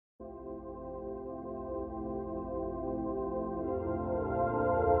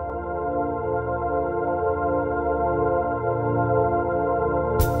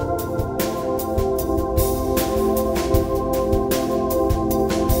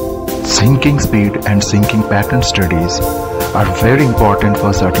Sinking speed and sinking pattern studies are very important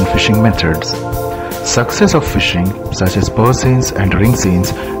for certain fishing methods. Success of fishing, such as purse seines and ring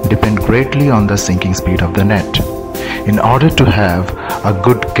seines, depend greatly on the sinking speed of the net. In order to have a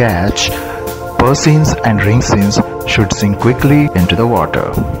good catch, purse seines and ring seines should sink quickly into the water.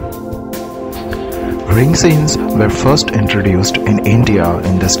 Ring seines were first introduced in India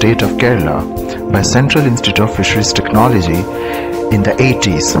in the state of Kerala by Central Institute of Fisheries Technology in the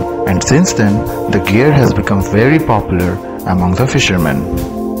 80s, and since then the gear has become very popular among the fishermen.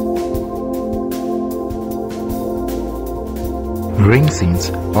 Ring seines,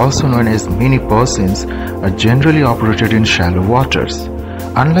 also known as mini purse seines, are generally operated in shallow waters,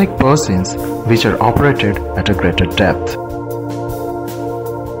 unlike purse seines which are operated at a greater depth.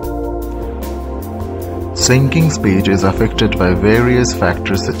 Sinking speed is affected by various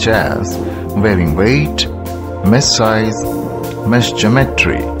factors such as weaving weight, mesh size, mesh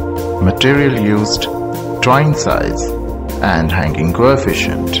geometry, material used, twine size, and hanging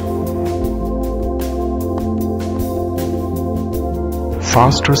coefficient.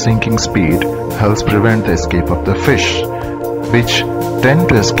 Faster sinking speed helps prevent the escape of the fish, which tend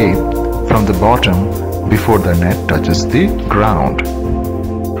to escape from the bottom before the net touches the ground.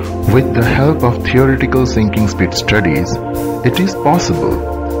 With the help of theoretical sinking speed studies, it is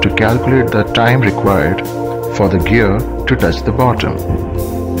possible to calculate the time required for the gear to touch the bottom.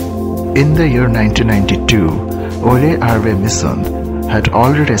 In the year 1992, Ole Arve Misund had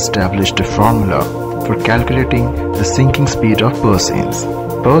already established a formula for calculating the sinking speed of purse seines.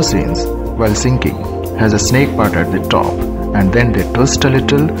 Purse seines, while sinking, has a snake part at the top, and then they twist a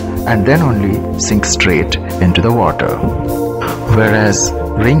little and then only sink straight into the water. Whereas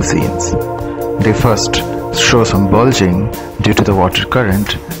ring seines, they first show some bulging due to the water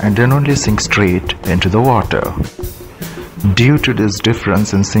current and then only sink straight into the water. Due to this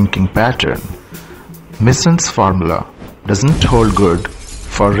difference in sinking pattern, Misund's formula doesn't hold good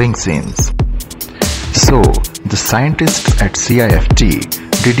for ring seines. So, the scientists at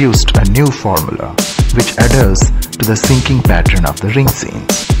CIFT deduced a new formula which adheres to the sinking pattern of the ring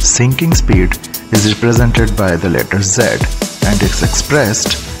seines. Sinking speed is represented by the letter Z and is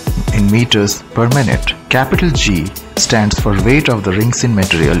expressed in meters per minute. Capital G stands for weight of the ring seine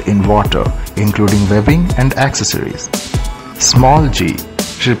material in water, including webbing and accessories. Small g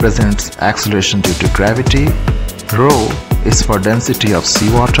represents acceleration due to gravity. Rho is for density of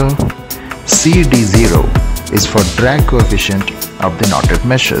seawater. CD0 is for drag coefficient of the knotted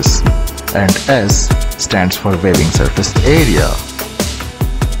meshes, and S stands for webbing surface area.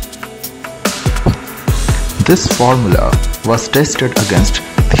 This formula was tested against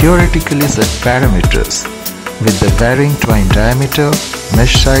theoretically set parameters with the varying twine diameter,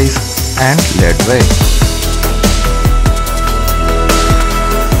 mesh size, and lead weight.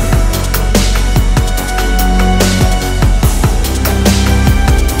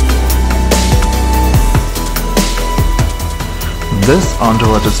 This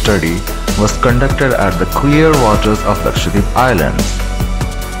underwater study was conducted at the clear waters of Lakshadweep Islands.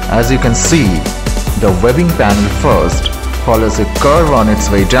 As you can see, the webbing panel first follows a curve on its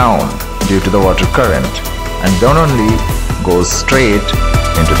way down due to the water current and then only goes straight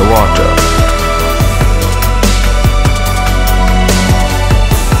into the water.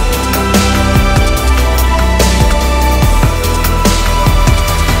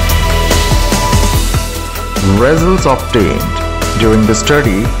 Results obtained during the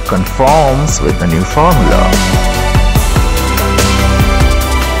study conforms with the new formula.